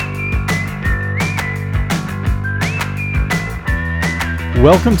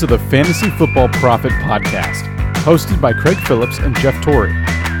Welcome to the Fantasy Football Profit Podcast, hosted by Craig Phillips and Jeff Torrey.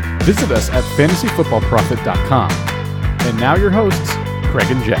 Visit us at fantasyfootballprofit.com. And now your hosts, Craig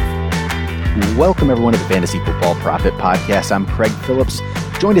and Jeff. Welcome everyone to the Fantasy Football Profit Podcast. I'm Craig Phillips,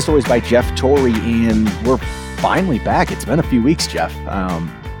 joined as always by Jeff Torrey, and we're finally back. It's been a few weeks, Jeff.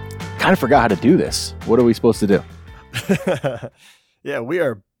 Kind of forgot how to do this. What are we supposed to do? Yeah, we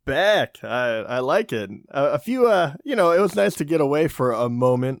are back. I like it. A few, it was nice to get away for a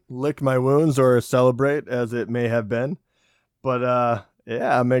moment, lick my wounds or celebrate as it may have been. But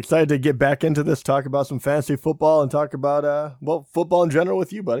yeah, I'm excited to get back into this, talk about some fantasy football and talk about, football in general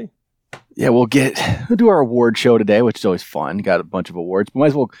with you, buddy. Yeah, we'll do our award show today, which is always fun. Got a bunch of awards. But might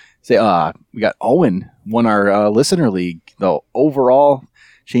as well say, we got Owen won our listener league, the overall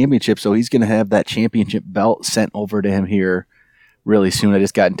championship. So he's going to have that championship belt sent over to him here really soon. I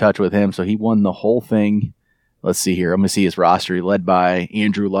just got in touch with him. So he won the whole thing. Let's see here. I'm going to see his roster. He led by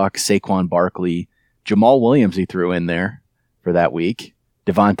Andrew Luck, Saquon Barkley, Jamal Williams he threw in there for that week.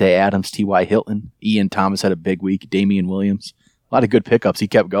 Devontae Adams, T.Y. Hilton, Ian Thomas had a big week. Damian Williams. A lot of good pickups. He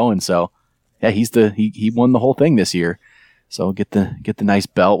kept going. So yeah, he won the whole thing this year. So get the nice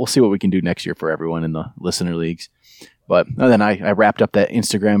belt. We'll see what we can do next year for everyone in the listener leagues. But then I wrapped up that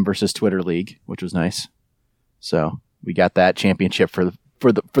Instagram versus Twitter league, which was nice. So we got that championship for the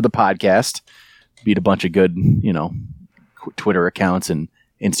podcast. Beat a bunch of good, Twitter accounts and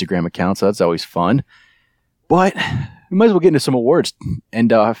Instagram accounts. So that's always fun. But we might as well get into some awards. End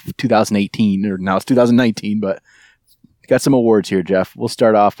 2018, or now it's 2019, but got some awards here, Jeff. We'll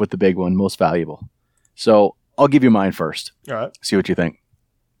start off with the big one, most valuable. So I'll give you mine first. All right. See what you think.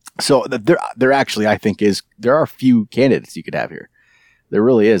 So there actually, I think, there are a few candidates you could have here. There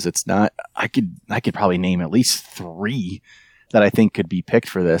really is. It's not. I could probably name at least 3 that I think could be picked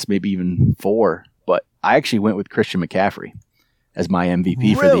for this, maybe even 4. But I actually went with Christian McCaffrey as my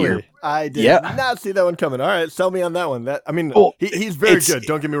MVP for the year. I did not see that one coming. All right, sell me on that one. He's very good.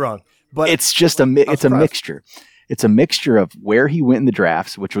 Don't get me wrong. But it's just a mixture. It's a mixture of where he went in the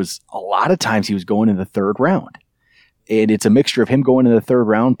drafts, which was a lot of times he was going in the 3rd round. And it's a mixture of him going in the 3rd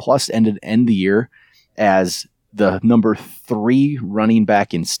round plus end the year as the number 3 running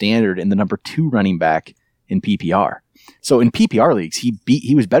back in standard and the number 2 running back in PPR. So in PPR leagues,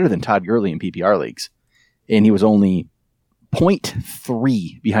 he was better than Todd Gurley in PPR leagues. And he was only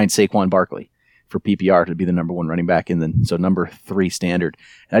 0.3 behind Saquon Barkley for PPR to be the number 1 running back. And then, so number 3 standard.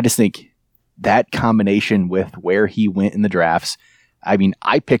 And I just think that combination with where he went in the drafts, I mean,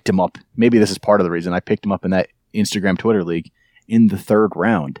 I picked him up. Maybe this is part of the reason I picked him up in that Instagram Twitter league in the 3rd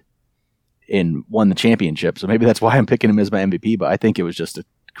round and won the championship. So maybe that's why I'm picking him as my MVP, but I think it was just a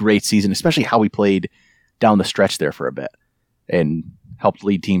great season, especially how he played down the stretch there for a bit and helped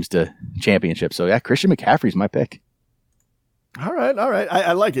lead teams to championships. So yeah, Christian McCaffrey's my pick. All right.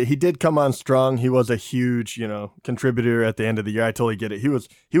 I like it. He did come on strong. He was a huge, contributor at the end of the year. I totally get it. He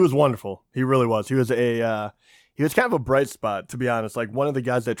was wonderful. He really was. He was he was kind of a bright spot, to be honest, like one of the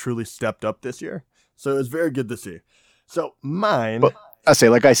guys that truly stepped up this year. So it was very good to see. So mine. But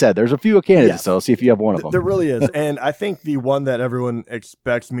like I said, there's a few candidates, so I'll see if you have one of them. There really is. And I think the one that everyone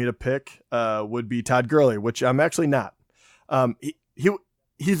expects me to pick would be Todd Gurley, which I'm actually not.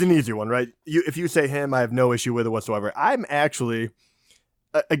 He's an easy one, right? If you say him, I have no issue with it whatsoever. I'm actually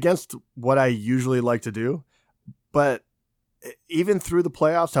against what I usually like to do, but even through the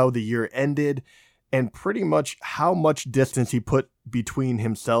playoffs, how the year ended, and pretty much how much distance he put between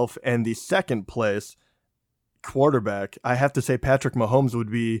himself and the 2nd place quarterback, I have to say Patrick Mahomes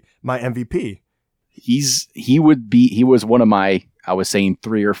would be my MVP. He was one of my, I was saying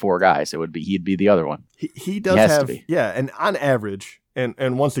 3 or 4 guys. He'd be the other one. He does have, and on average,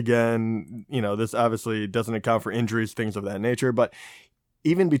 and once again, this obviously doesn't account for injuries, things of that nature, but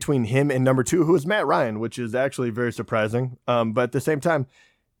even between him and number 2, who is Matt Ryan, which is actually very surprising. But at the same time,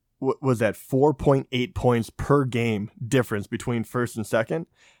 was that 4.8 points per game difference between 1st and 2nd?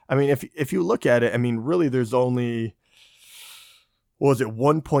 I mean, if you look at it, I mean, really there's only,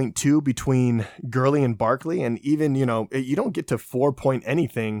 1.2 between Gurley and Barkley? And even, you don't get to 4 point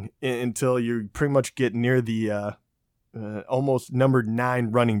anything until you pretty much get near the almost number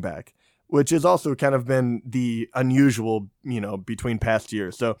 9 running back, which has also kind of been the unusual, between past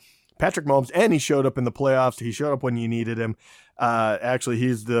years. So Patrick Mahomes, and he showed up in the playoffs. He showed up when you needed him. Actually,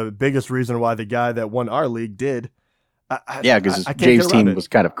 he's the biggest reason why the guy that won our league did. Because James' team was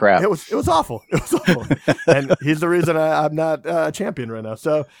kind of crap. It was awful. It was awful. And he's the reason I'm not a champion right now.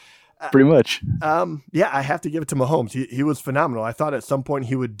 So pretty much. I have to give it to Mahomes. He was phenomenal. I thought at some point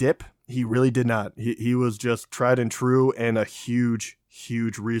he would dip. He really did not. He was just tried and true, and a huge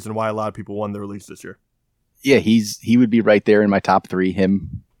reason why a lot of people won their leagues this year. Yeah, he would be right there in my top three.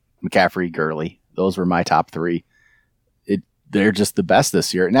 Him, McCaffrey, Gurley. Those were my top three. They're just the best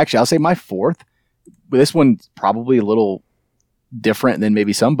this year. And actually, I'll say my fourth. But this one's probably a little different than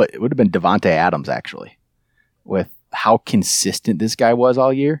maybe some, but it would have been Devontae Adams, actually, with how consistent this guy was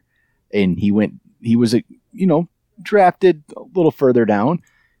all year. And he was drafted a little further down,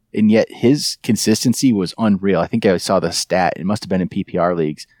 and yet his consistency was unreal. I think I saw the stat. It must have been in PPR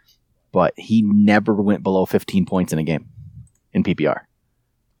leagues, but he never went below 15 points in a game in PPR.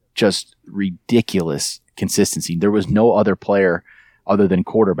 Just ridiculous consistency. There was no other player other than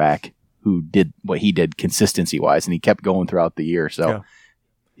quarterback who did what he did consistency-wise, and he kept going throughout the year. So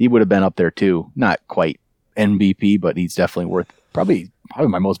he would have been up there too. Not quite MVP, but he's definitely worth probably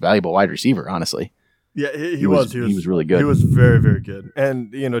my most valuable wide receiver, honestly. Yeah, he was really good. He was very, very good.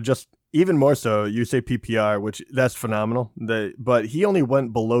 And, just even more so, you say PPR, which that's phenomenal. But he only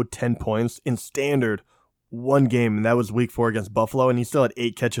went below 10 points in standard one game, and that was week 4 against Buffalo, and he still had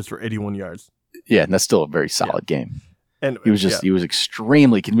 8 catches for 81 yards. Yeah, and that's still a very solid game. And he was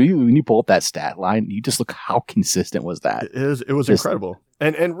extremely, when you pull up that stat line, you just look how consistent was that. It was incredible.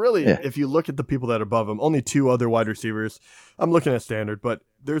 And really, if you look at the people that are above him, only 2 other wide receivers. I'm looking at standard, but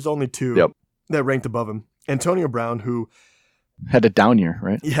there's only 2 that ranked above him. Antonio Brown, who had a down year,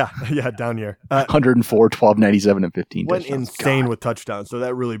 right? Yeah, down year. 104, 12, 97, and 15 went touchdowns. Insane with touchdowns, so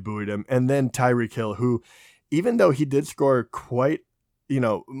that really buoyed him. And then Tyreek Hill, who, even though he did score quite,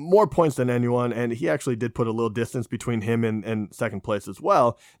 more points than anyone, and he actually did put a little distance between him and second place as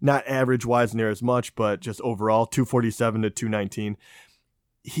well. Not average-wise near as much, but just overall, 247 to 219.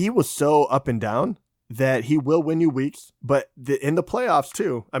 He was so up and down that he will win you weeks, but in the playoffs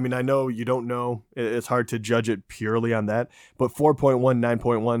too. I mean, I know you don't know. It's hard to judge it purely on that, but 4.1,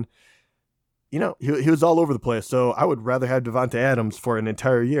 9.1, he was all over the place. So I would rather have Devontae Adams for an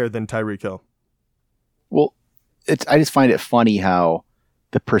entire year than Tyreek Hill. Well, I just find it funny how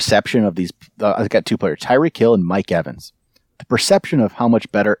the perception of these, I've got 2 players, Tyreek Hill and Mike Evans. The perception of how much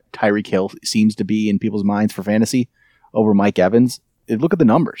better Tyreek Hill seems to be in people's minds for fantasy over Mike Evans. Look at the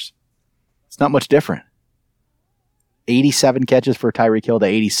numbers. It's not much different. 87 catches for Tyreek Hill to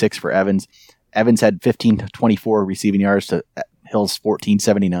 86 for Evans. Evans had 15-24 receiving yards to Hill's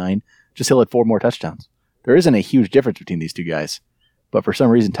 14-79. Just Hill had 4 more touchdowns. There isn't a huge difference between these 2 guys. But for some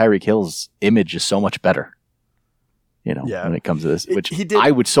reason, Tyreek Hill's image is so much better. When it comes to this, which he did, I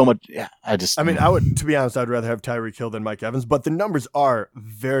would so much. Yeah, I would, to be honest, I'd rather have Tyreek Hill than Mike Evans, but the numbers are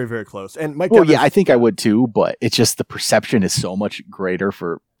very, very close. And Mike Evans, I think I would too, but it's just the perception is so much greater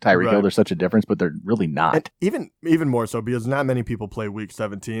for Tyreek Hill. There's such a difference, but they're really not. And even more so because not many people play week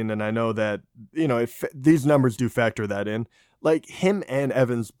 17, and I know that these numbers do factor that in. Like him and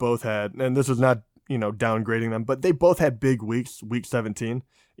Evans both had, and this was not downgrading them, but they both had big weeks, week 17.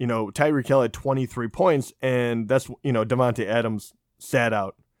 Tyreek Hill had 23 points, and that's, Devontae Adams sat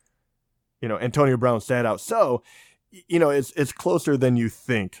out. Antonio Brown sat out. So, it's closer than you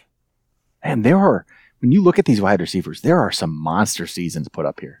think. And when you look at these wide receivers, there are some monster seasons put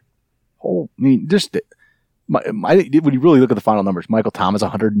up here. when you really look at the final numbers, Michael Thomas,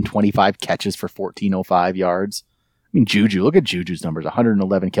 125 catches for 1,405 yards. Juju, look at Juju's numbers,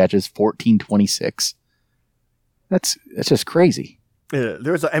 111 catches, 1,426. That's just crazy. Yeah,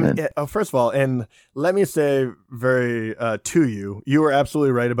 first of all, and let me say to you were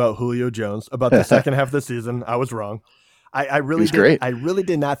absolutely right about Julio Jones, about the second half of the season. I was wrong. I really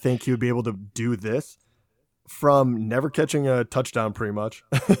did not think he would be able to do this from never catching a touchdown pretty much.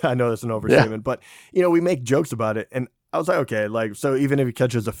 I know that's an overstatement, but we make jokes about it. And I was like, okay, so even if he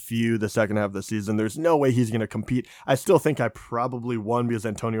catches a few the second half of the season, there's no way he's going to compete. I still think I probably won because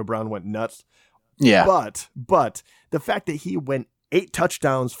Antonio Brown went nuts. Yeah. But the fact that he went 8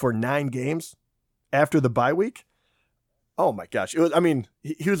 touchdowns for 9 games after the bye week. Oh my gosh. He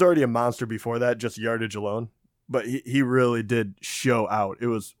was already a monster before that, just yardage alone, but he really did show out. It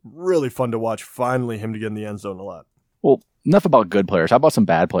was really fun to watch finally him to get in the end zone a lot. Well, enough about good players. How about some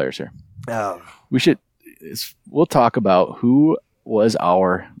bad players here? Oh. We'll talk about who was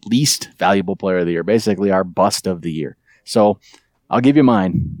our least valuable player of the year, basically our bust of the year. So I'll give you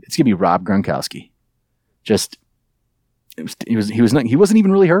mine. It's going to be Rob Gronkowski. He wasn't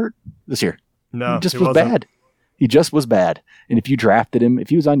even really hurt this year. No, he just was bad. He just was bad. And if you drafted him, if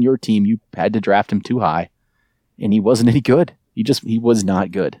he was on your team, you had to draft him too high, and he wasn't any good. He was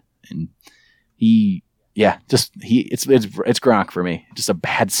not good. And it's Gronk for me. Just a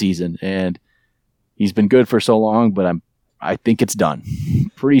bad season, and he's been good for so long, but I think it's done.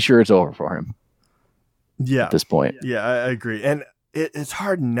 Pretty sure it's over for him. Yeah, at this point. Yeah, I agree. And it's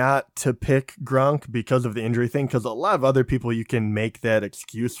hard not to pick Gronk because of the injury thing, because a lot of other people you can make that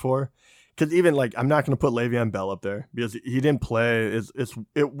excuse for. because even like I'm not going to put Le'Veon Bell up there because he didn't play.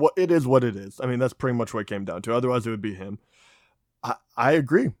 It is what it is. I mean, that's pretty much what it came down to. Otherwise, it would be him. I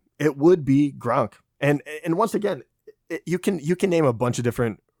agree. It would be Gronk. And once again, you can name a bunch of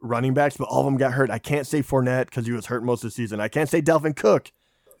different running backs, but all of them got hurt. I can't say Fournette because he was hurt most of the season. I can't say Dalvin Cook.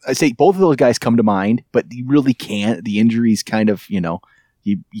 I say both of those guys come to mind, but you really can't. The injuries kind of,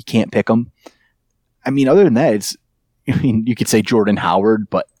 you can't pick them. I mean, other than that, you could say Jordan Howard,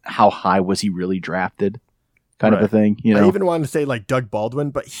 but how high was he really drafted? Kind of a thing, I even wanted to say like Doug Baldwin,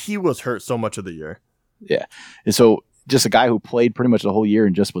 but he was hurt so much of the year. Yeah. And so just a guy who played pretty much the whole year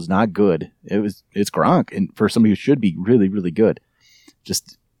and just was not good. It's Gronk. And for somebody who should be really, really good,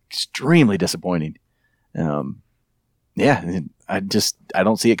 just extremely disappointing. Yeah. I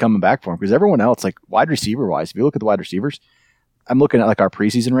don't see it coming back for him because everyone else, like wide receiver wise, if you look at the wide receivers, I'm looking at like our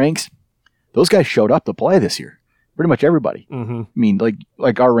preseason ranks. Those guys showed up to play this year. Pretty much everybody. Mm-hmm. I mean,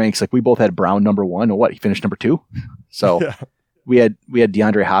 like our ranks, like we both had Brown number 1. Or he finished number 2. So yeah. we had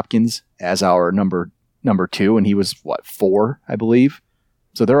DeAndre Hopkins as our number 2, and he was 4, I believe.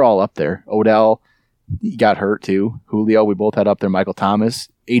 So they're all up there. Odell, he got hurt too. Julio, we both had up there. Michael Thomas,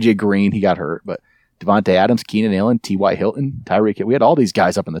 AJ Green, he got hurt, but Devontae Adams, Keenan Allen, T.Y. Hilton, Tyreek Hill. We had all these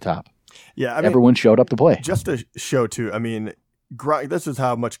guys up in the top. Yeah, I mean, everyone showed up to play. Just to show too. I mean, Gronk, this is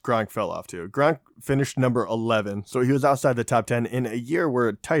how much Gronk fell off too. Gronk finished number 11, so he was outside the top 10 in a year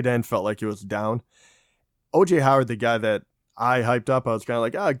where tight end felt like he was down. O.J. Howard, the guy that I hyped up, I was kind of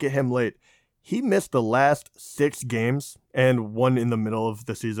like, get him late. He missed the last 6 games and one in the middle of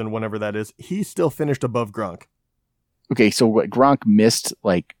the season, whenever that is. He still finished above Gronk. Okay, so Gronk missed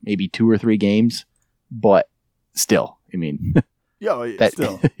like maybe 2 or 3 games, but still, I mean, yeah,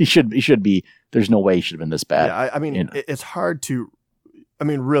 still he should be. There's no way he should have been this bad. Yeah, I mean, it's hard to. I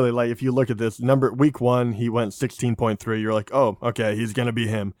mean, really, like if you look at this week 1, he went 16.3. You're like, oh, okay, he's gonna be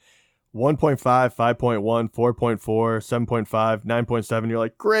him. 1.5, 5.1, 4.4, 7.5, 9.7. You're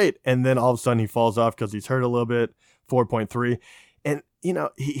like, great. And then all of a sudden he falls off because he's hurt a little bit, 4.3. And,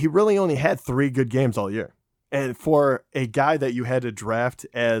 he really only had 3 good games all year. And for a guy that you had to draft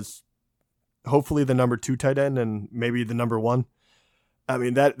as hopefully the number 2 tight end and maybe the number 1, I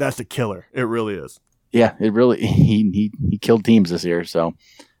mean, that's a killer. It really is. Yeah, it really, he killed teams this year. So,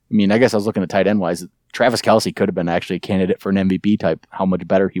 I mean, I guess I was looking at tight end wise. Travis Kelce could have been actually a candidate for an MVP type, how much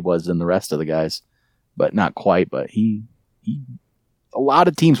better he was than the rest of the guys, but not quite. But he a lot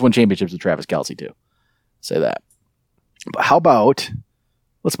of teams won championships with Travis Kelce too. Say that. But how about,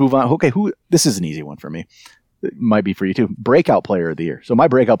 let's move on. Okay, this is an easy one for me. It might be for you too. Breakout player of the year. So my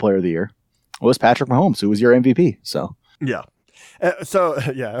breakout player of the year was Patrick Mahomes, who was your MVP. So yeah.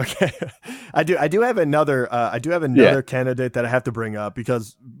 Okay. I do have another candidate that I have to bring up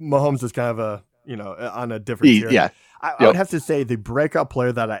because Mahomes is kind of a, on a different tier. Yeah. I would have to say the breakout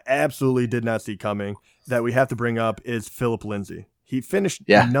player that I absolutely did not see coming that we have to bring up is Phillip Lindsay. He finished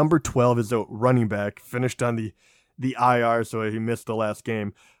number 12 as a running back, finished on the IR, so he missed the last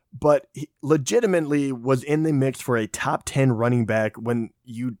game. But he legitimately was in the mix for a top 10 running back when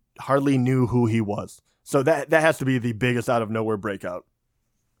you hardly knew who he was. So that has to be the biggest out of nowhere breakout.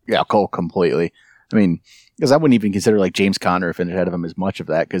 Yeah, completely. I mean, because I wouldn't even consider like James Conner finished ahead of him as much of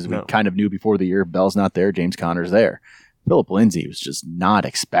that because we kind of knew before the year Bell's not there, James Conner's there. Phillip Lindsay was just not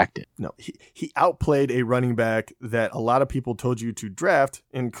expected. No, he outplayed a running back that a lot of people told you to draft,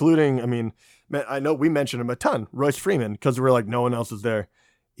 including, I mean, I know we mentioned him a ton, Royce Freeman, because we're like, no one else is there.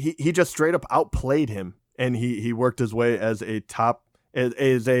 He just straight up outplayed him, and he worked his way as a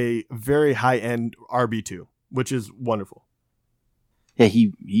very high-end RB2, which is wonderful. Yeah,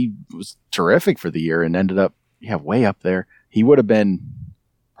 he was terrific for the year and ended up way up there. He would have been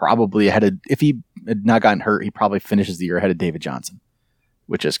probably ahead of, if he had not gotten hurt, he probably finishes the year ahead of David Johnson,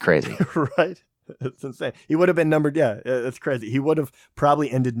 which is crazy. Right? It's insane. He would have been it's crazy. He would have probably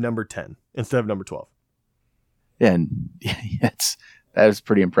ended number 10 instead of number 12. And that was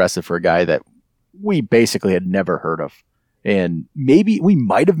pretty impressive for a guy that we basically had never heard of. And maybe we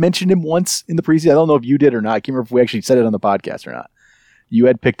might have mentioned him once in the preseason. I don't know if you did or not. I can't remember if we actually said it on the podcast or not. You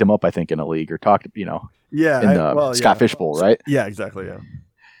had picked him up, I think, in a league or talked, in the Scott Fishbowl, right? Yeah, exactly. Yeah.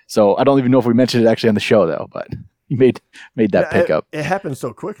 So I don't even know if we mentioned it actually on the show though, but you made that pickup. It happened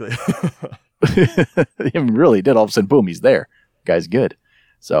so quickly. He really did. All of a sudden, boom, he's there. Guy's good.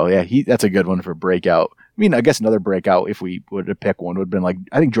 So yeah, that's a good one for breakout. I mean, I guess another breakout, if we would have picked one, would have been like,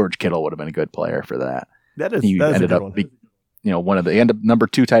 I think George Kittle would have been a good player for that. He ended up number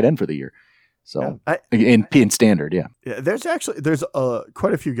 2 tight end for the year. So in standard, yeah. Yeah, there's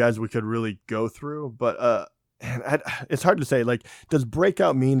quite a few guys we could really go through, but And it's hard to say. Like, does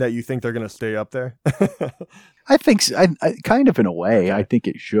breakout mean that you think they're going to stay up there? I think so. I kind of in a way. Okay. I think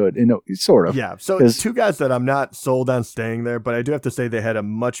it should. Sort of. Yeah. So two guys that I'm not sold on staying there, but I do have to say they had a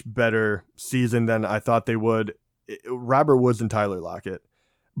much better season than I thought they would. Robert Woods and Tyler Lockett.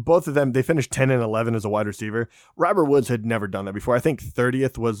 Both of them, they finished 10 and 11 as a wide receiver. Robert Woods had never done that before. I think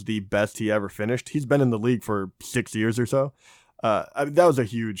 30th was the best he ever finished. He's been in the league for 6 years or so. That was a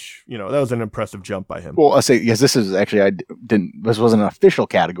huge, that was an impressive jump by him. Well, I'll say, yes, this is actually, this wasn't an official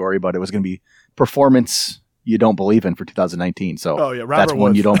category, but it was going to be performance you don't believe in for 2019. So that's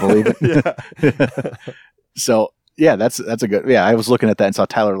one you don't believe in. So yeah, that's a good, I was looking at that and saw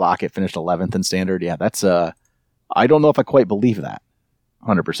Tyler Lockett finished 11th in standard. Yeah, that's, I don't know if I quite believe that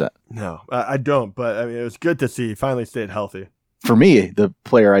 100%. No, I don't, but I mean, it was good to see he finally stayed healthy. For me, the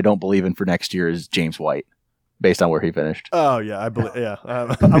player I don't believe in for next year is James White, based on where he finished. Oh yeah, I believe. Yeah,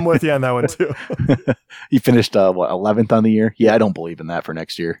 I'm with you on that one too. He finished 11th on the year. Yeah, I don't believe in that for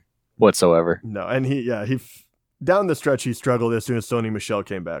next year whatsoever. No, and he down the stretch he struggled as soon as Sony Michel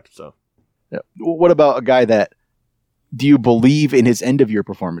came back. So, yeah. What about a guy that do you believe in his end of year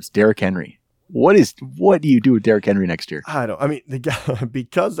performance, Derrick Henry? What do you do with Derrick Henry next year? I mean, the guy,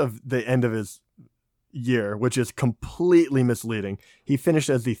 because of the end of his year, which is completely misleading, he finished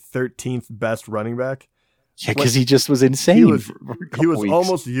as the 13th best running back. Yeah, because he just was insane. He was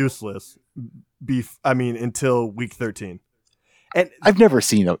almost useless. Until week 13. And I've never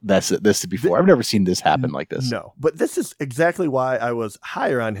seen this before. I've never seen this happen like this. No, but this is exactly why I was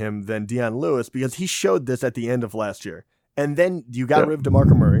higher on him than Dion Lewis, because he showed this at the end of last year. And then you got rid of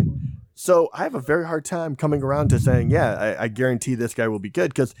DeMarco Murray. So I have a very hard time coming around to saying, I guarantee this guy will be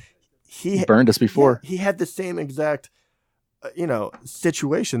good, because he burned us before. Yeah, he had the same exact,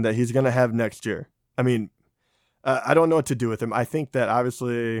 situation that he's going to have next year. I mean, I don't know what to do with him. I think that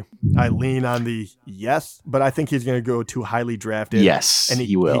obviously I lean on the yes, but I think he's going to go too highly drafted. Yes, and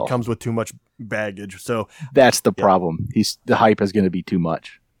he will. He comes with too much baggage. So that's the problem. The hype is going to be too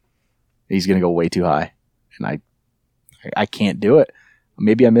much. He's going to go way too high, and I can't do it.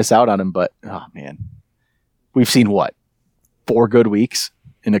 Maybe I miss out on him, but oh man, we've seen 4 good weeks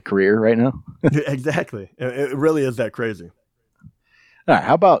in a career right now. Exactly. It really is that crazy. All right,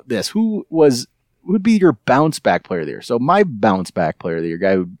 how about this? Who would be your bounce back player of the year? So my bounce back player of the year,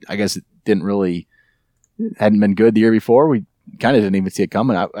 guy who I guess hadn't been good the year before. We kind of didn't even see it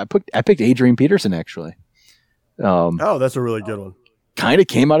coming. I picked Adrian Peterson actually. That's a really good one. Kind of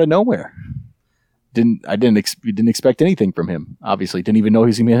came out of nowhere. Didn't expect anything from him. Obviously, didn't even know he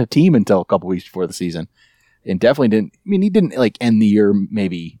was going to be on a team until a couple weeks before the season, and definitely didn't. I mean, he didn't end the year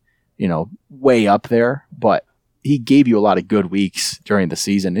maybe way up there, but he gave you a lot of good weeks during the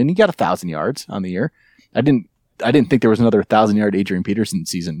season, and he got 1,000 yards on the year. I didn't think there was another 1,000-yard Adrian Peterson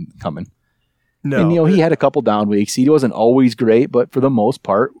season coming. No, and he had a couple down weeks. He wasn't always great, but for the most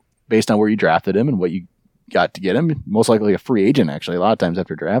part, based on where you drafted him and what you got to get him, most likely a free agent actually. A lot of times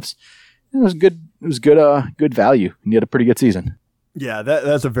after drafts, it was good. It was good value, and he had a pretty good season. Yeah,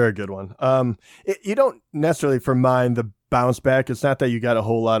 that's a very good one. You don't necessarily, for mine, the bounce back. It's not that you got a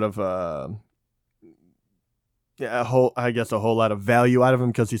whole lot of a whole lot of value out of him,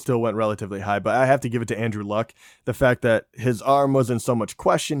 because he still went relatively high. But I have to give it to Andrew Luck. The fact that his arm was in so much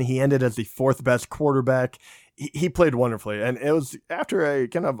question, he ended as the 4th best quarterback. He played wonderfully, and it was after a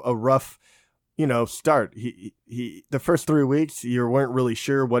kind of a rough, start. He the first 3 weeks you weren't really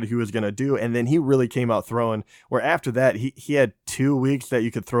sure what he was going to do, and then he really came out throwing. Where after that he had 2 weeks that you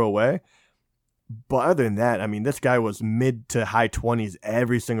could throw away. But other than that, I mean, this guy was mid to high 20s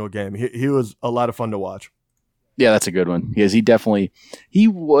every single game. He was a lot of fun to watch. Yeah, that's a good one. Because he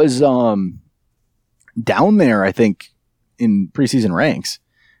was down there, I think, in preseason ranks.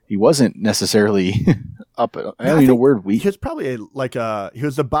 He wasn't necessarily up. I don't even know where he was probably he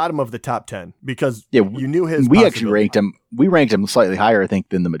was the bottom of the top 10, because you knew his. We actually ranked him. We ranked him slightly higher, I think,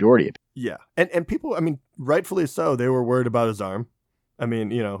 than the majority of people. Yeah, and people, I mean, rightfully so, they were worried about his arm. I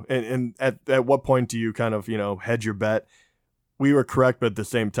mean, and at what point do you kind of hedge your bet? We were correct, but at the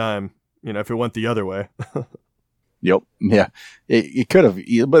same time, if it went the other way. Yep. Yeah. It could have,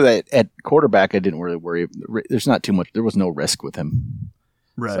 but at quarterback, I didn't really worry. There's not too much. There was no risk with him.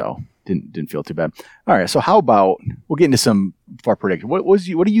 Right. So didn't feel too bad. All right. So how about we'll get into some of our prediction. What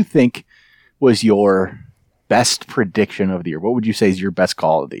do you think was your best prediction of the year? What would you say is your best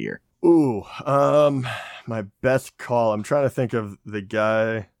call of the year? Ooh, my best call. I'm trying to think of the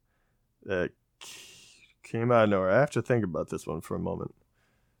guy that came out of nowhere. I have to think about this one for a moment.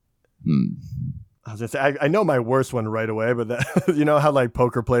 I was gonna say I know my worst one right away, but that, how like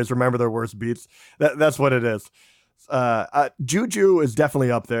poker players remember their worst beats. That's what it is. Juju is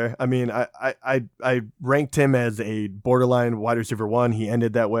definitely up there. I mean, I ranked him as a borderline wide receiver 1. He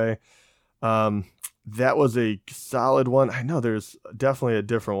ended that way. That was a solid one. I know there's definitely a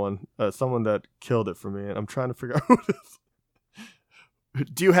different one. Someone that killed it for me, and I'm trying to figure out who it is.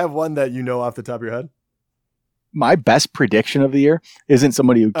 Do you have one that you know off the top of your head? My best prediction of the year isn't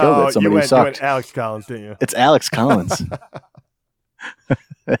somebody who killed it. Somebody who sucked. You went Alex Collins, didn't you? It's Alex Collins.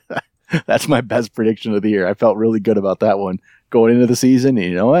 That's my best prediction of the year. I felt really good about that one going into the season. And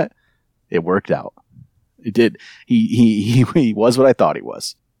you know what? It worked out. It did. He was what I thought he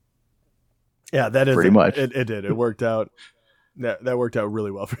was. Yeah, that is pretty much. It did. It worked out. That worked out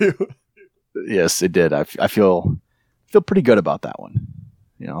really well for you. Yes, it did. I feel pretty good about that one.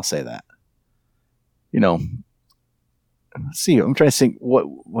 I'll say that. Let's see. I'm trying to think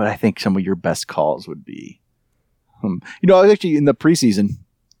what I think some of your best calls would be. I was actually in the preseason.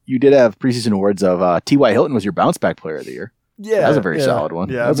 You did have preseason awards of T.Y. Hilton was your bounce back player of the year. Yeah, that was a very solid one.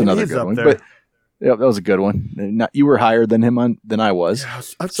 Yeah, that was another good one. But yeah, that was a good one. You were higher than him than I was. Yeah,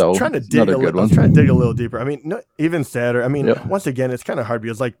 I was trying to dig a little deeper. I mean, even sadder. I mean, Once again, it's kind of hard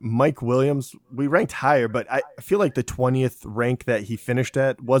because like Mike Williams, we ranked higher, but I feel like the 20th rank that he finished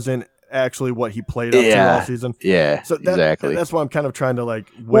at wasn't actually what he played up to all season. Yeah, so exactly. That's why I'm kind of trying to like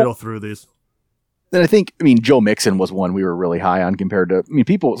whittle through these. Then Joe Mixon was one we were really high on compared to, some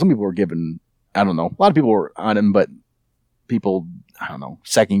people were given, I don't know, a lot of people were on him, but people, I don't know,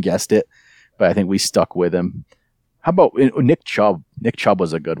 second guessed it, but I think we stuck with him. How about Nick Chubb? Nick Chubb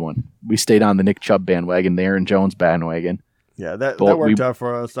was a good one. We stayed on the Nick Chubb bandwagon, the Aaron Jones bandwagon. Yeah, that worked out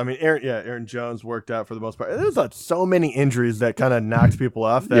for us. I mean, Aaron Jones worked out for the most part. There's so many injuries that kind of knocked people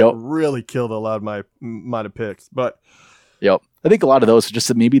off that really killed a lot of my picks. But yep, I think a lot of those are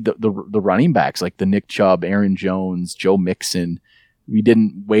just maybe the running backs like the Nick Chubb, Aaron Jones, Joe Mixon. We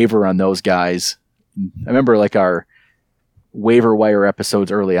didn't waver on those guys. I remember like our waiver wire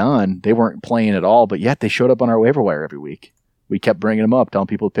episodes early on, they weren't playing at all, but yet they showed up on our waiver wire every week. We kept bringing them up, telling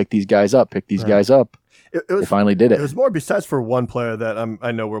people to pick these guys up, guys up. They finally did it. It was more besides for one player that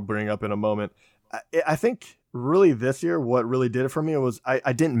I know we'll bring up in a moment. I think really this year, what really did it for me was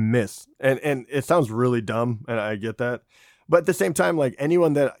I didn't miss. And it sounds really dumb, and I get that. But at the same time, like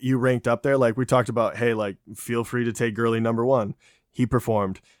anyone that you ranked up there, like we talked about, hey, like feel free to take Gurley number 1. He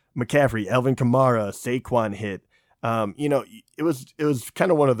performed. McCaffrey, Elvin Kamara, Saquon hit. It was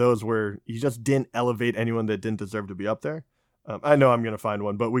kind of one of those where you just didn't elevate anyone that didn't deserve to be up there. I know I'm going to find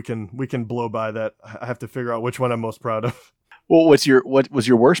one, but we can blow by that. I have to figure out which one I'm most proud of. Well, what was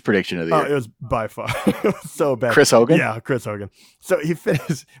your worst prediction of the year? It was by far it was so bad. Chris Hogan? Yeah, Chris Hogan. So he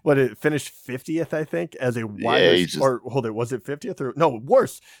finished 50th, I think, as a wide was it 50th or no,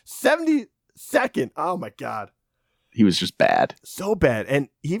 worse, 72nd. Oh my God. He was just bad. So bad. And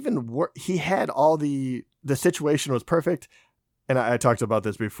he had all the situation was perfect. And I talked about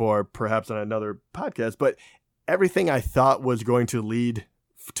this before, perhaps on another podcast, but everything I thought was going to lead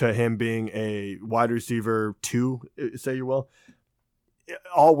to him being a wide receiver 2, say you will, it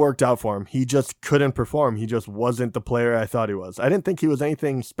all worked out for him. He just couldn't perform. He just wasn't the player I thought he was. I didn't think he was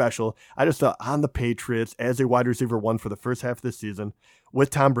anything special. I just thought on the Patriots as a wide receiver 1 for the first half of the season with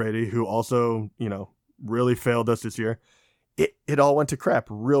Tom Brady, who also, really failed us this year. It all went to crap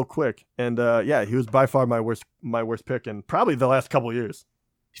real quick. And he was by far my worst pick in probably the last couple of years.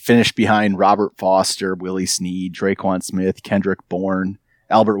 Finished behind Robert Foster, Willie Snead, Traquan Smith, Kendrick Bourne,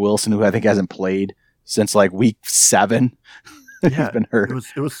 Albert Wilson, who I think hasn't played since like week 7. He's been hurt.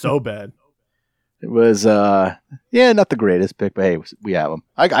 It was so bad. It was not the greatest pick, but hey, we have them.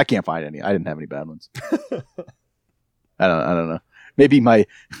 I can't find any. I didn't have any bad ones. I don't know. Maybe I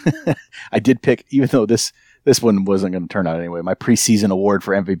did pick, even though this one wasn't going to turn out anyway. My preseason award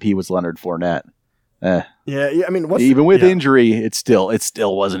for MVP was Leonard Fournette. I mean, even with injury, it still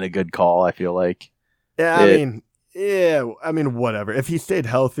wasn't a good call. I feel like. I mean, whatever. If he stayed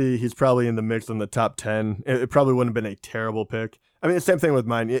healthy, he's probably in the mix in the top 10. It probably wouldn't have been a terrible pick. I mean, the same thing with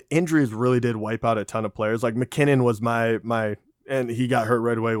mine. Injuries really did wipe out a ton of players. Like McKinnon was my, and he got hurt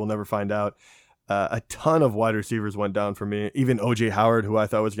right away. We'll never find out. A ton of wide receivers went down for me. Even O.J. Howard, who I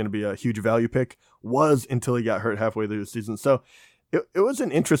thought was going to be a huge value pick, was until he got hurt halfway through the season. So it was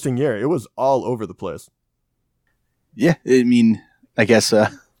an interesting year. It was all over the place. Yeah, I mean, I guess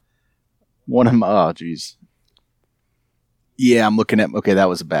one of them. Oh, geez. Yeah, I'm looking at. Okay, that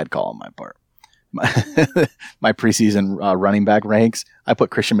was a bad call on my part. My preseason running back ranks. I put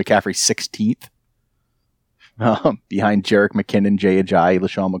Christian McCaffrey 16th. Behind Jerick McKinnon, Jay Ajayi,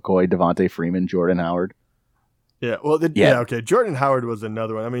 LaShawn McCoy, Devontae Freeman, Jordan Howard. Yeah, well, okay. Jordan Howard was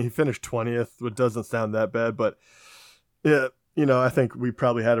another one. I mean, he finished 20th, which doesn't sound that bad, but yeah, I think we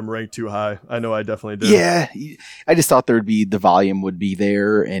probably had him ranked too high. I know I definitely did. Yeah, I just thought the volume would be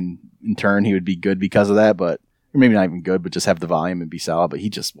there, and in turn he would be good because of that. But or maybe not even good, but just have the volume and be solid. But he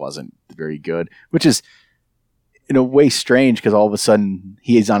just wasn't very good, which is in a way strange because all of a sudden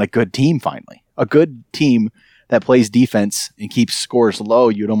he is on a good team finally, a good team that plays defense and keeps scores low.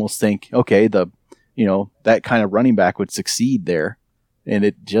 You'd almost think, okay, that kind of running back would succeed there, and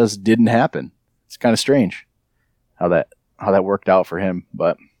it just didn't happen. It's kind of strange how that worked out for him.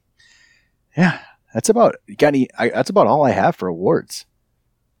 But yeah, that's about all I have for awards.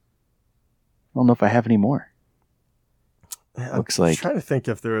 I don't know if I have any more. Looks like. I'm trying to think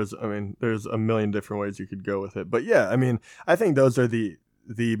if there's a million different ways you could go with it. But yeah, I think those are the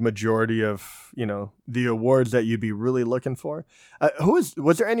majority of, the awards that you'd be really looking for. Was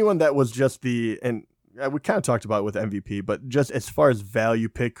there anyone that was just and we kind of talked about it with MVP, but just as far as value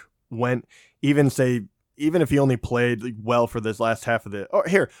pick went, even if he only played well for this last half of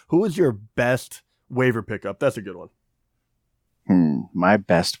who was your best waiver pickup? That's a good one. My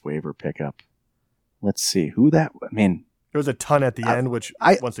best waiver pickup. Let's see there was a ton at the end, which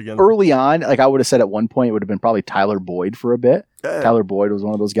once again, early on, I would have said at one point it would have been probably Tyler Boyd for a bit. Tyler Boyd was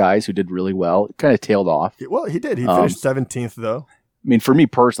one of those guys who did really well. It kind of tailed off. Well, he did. He finished 17th though. For me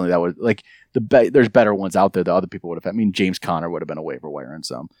personally, that was there's better ones out there that other people would have. James Conner would have been a waiver wire in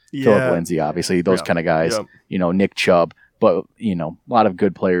some. Yeah. Philip Lindsay, obviously, those kind of guys. Yeah. Nick Chubb, but a lot of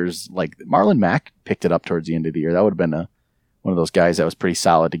good players like Marlon Mack picked it up towards the end of the year. That would have been one of those guys that was pretty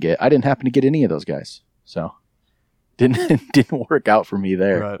solid to get. I didn't happen to get any of those guys, so didn't work out for me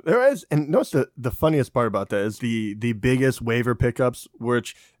there. Right. There is, and notice the funniest part about that is the biggest waiver pickups,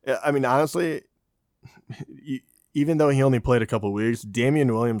 which honestly. Even though he only played a couple of weeks,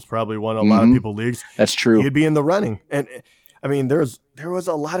 Damian Williams probably won a lot of people's leagues. That's true. He'd be in the running. And there was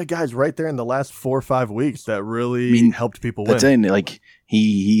a lot of guys right there in the last 4 or 5 weeks that really helped people win. That's it.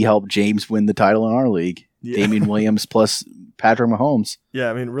 He helped James win the title in our league. Yeah. Damian Williams plus Patrick Mahomes.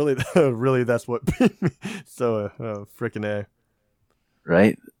 Yeah, really that's what beat me. So freaking A.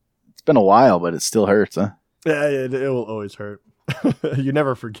 Right? It's been a while, but it still hurts, huh? Yeah, it will always hurt. You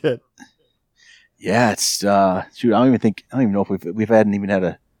never forget. Yeah, it's I don't even know if we've hadn't even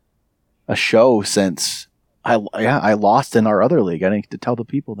had a show since I lost in our other league. I didn't get to tell the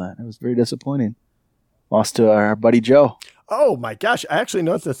people that. It was very disappointing. Lost to our buddy Joe. Oh my gosh! I actually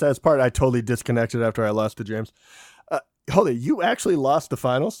noticed the saddest part. I totally disconnected after I lost to James. Hold it, you actually lost the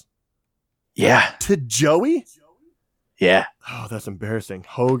finals? Yeah. To Joey? Yeah. Oh, that's embarrassing.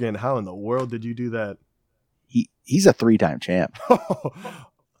 Hogan, how in the world did you do that? He's a 3-time champ.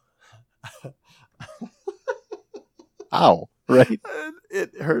 Ow, right?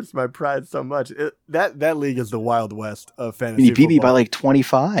 It hurts my pride so much. That league is the Wild West of fantasy he beat me football. by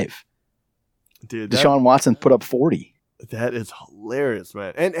 25. Dude, Deshaun Watson put up 40. That is hilarious,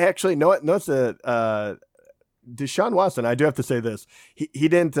 man. And actually, notice that Deshaun Watson, I do have to say this. He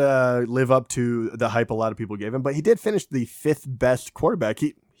didn't live up to the hype a lot of people gave him, but he did finish the 5th best quarterback.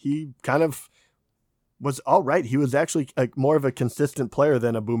 He kind of was all right. He was actually more of a consistent player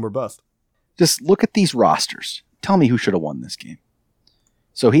than a boom or bust. Just look at these rosters. Tell me who should have won this game.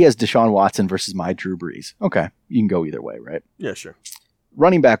 So he has Deshaun Watson versus my Drew Brees. Okay, you can go either way, right? Yeah, sure.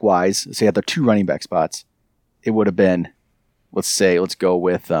 Running back wise, so you have the 2 running back spots. It would have been, let's go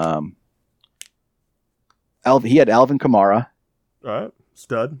with he had Alvin Kamara. All right,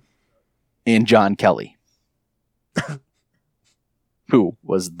 stud. And John Kelly, who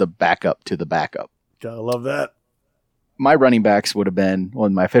was the backup to the backup. Gotta love that. My running backs would have been,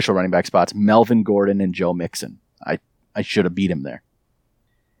 my official running back spots, Melvin Gordon and Joe Mixon. I should have beat him there.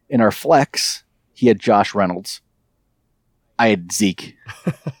 In our flex, he had Josh Reynolds. I had Zeke.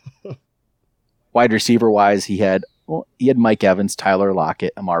 Wide receiver wise, he had Mike Evans, Tyler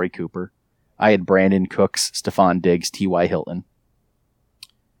Lockett, Amari Cooper. I had Brandon Cooks, Stephon Diggs, T.Y. Hilton.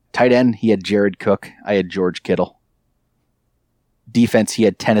 Tight end, he had Jared Cook. I had George Kittle. Defense, he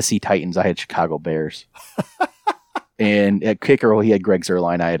had Tennessee Titans. I had Chicago Bears. And at kicker, he had Greg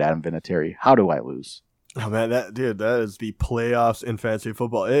Zuerlein. I had Adam Vinatieri. How do I lose? Oh man, that is the playoffs in fantasy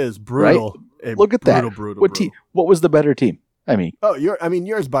football. It is brutal. Right? Look at that. Brutal. What was the better team?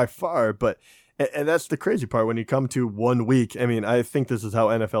 Yours by far. But and that's the crazy part when you come to 1 week. I think this is how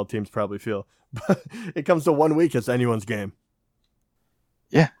NFL teams probably feel. But it comes to 1 week, it's anyone's game.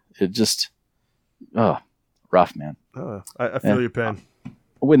 Yeah, it just rough, man. I feel your pain.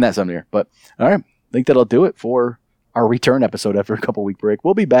 I'll win that someday. But all right, I think that'll do it for our return episode after a couple week break.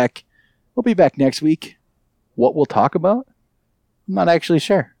 We'll be back next week. What we'll talk about, I'm not actually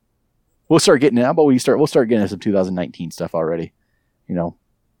sure. We'll start getting it. How about we'll start getting into some 2019 stuff already.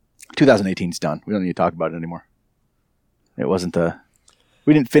 2018's done. We don't need to talk about it anymore. It wasn't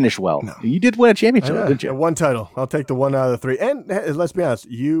we didn't finish well. No. You did win a championship, didn't you? One title. I'll take the 1 out of the 3. And let's be honest,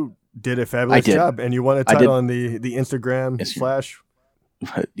 you did a fabulous job, and you won a title on the Instagram slash.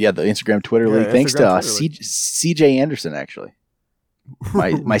 Yeah, the Instagram Twitter league. Thanks to CJ Anderson, actually. My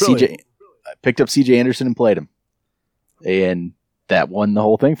Really? CJ, I picked up CJ Anderson and played him, and that won the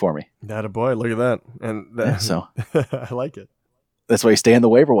whole thing for me. That a boy, look at that, and So I like it. That's why you stay on the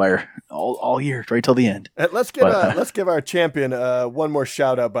waiver wire all year, right till the end. Let's give our champion one more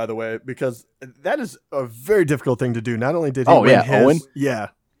shout out, by the way, because that is a very difficult thing to do. Not only did he win his, Owen.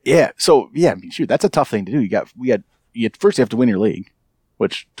 Yeah. So I mean, shoot, that's a tough thing to do. First you have to win your league,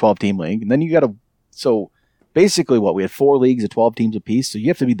 which 12-team league, and then you got to. So basically, we had 4 leagues of 12 teams apiece. So you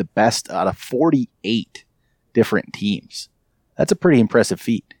have to be the best out of 48 different teams. That's a pretty impressive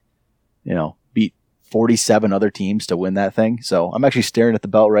feat. Beat 47 other teams to win that thing. So I'm actually staring at the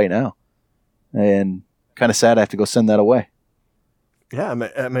belt right now, and kind of sad I have to go send that away. Yeah,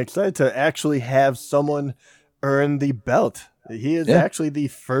 I'm excited to actually have someone earn the belt. He is actually the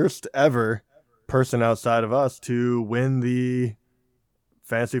first ever person outside of us to win the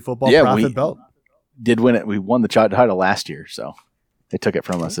Fantasy Football Profit belt. Did win it. We won the title last year, so they took it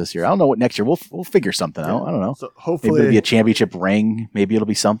from us this year. I don't know what next year. We'll figure something out. I don't know. So hopefully maybe it'll be a championship ring. Maybe it'll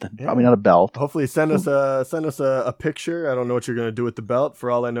be something. Yeah. Probably not a belt. Hopefully send us a picture. I don't know what you're gonna do with the belt.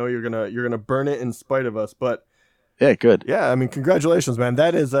 For all I know, you're gonna burn it in spite of us. But yeah, good. Yeah, I mean, congratulations, man.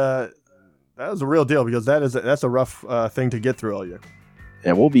 That was a real deal, because that's a rough thing to get through all year.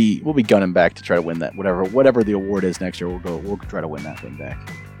 Yeah, we'll be gunning back to try to win that. Whatever the award is next year, we'll try to win that thing back.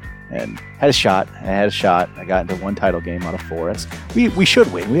 And had a shot. I got into 1 title game out of 4. We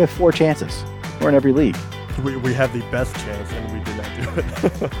should win. We have 4 chances. We're in every league. We have the best chance, and we did not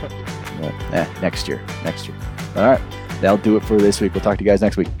do it. Next year. All right. That'll do it for this week. We'll talk to you guys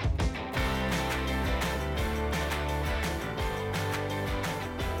next week.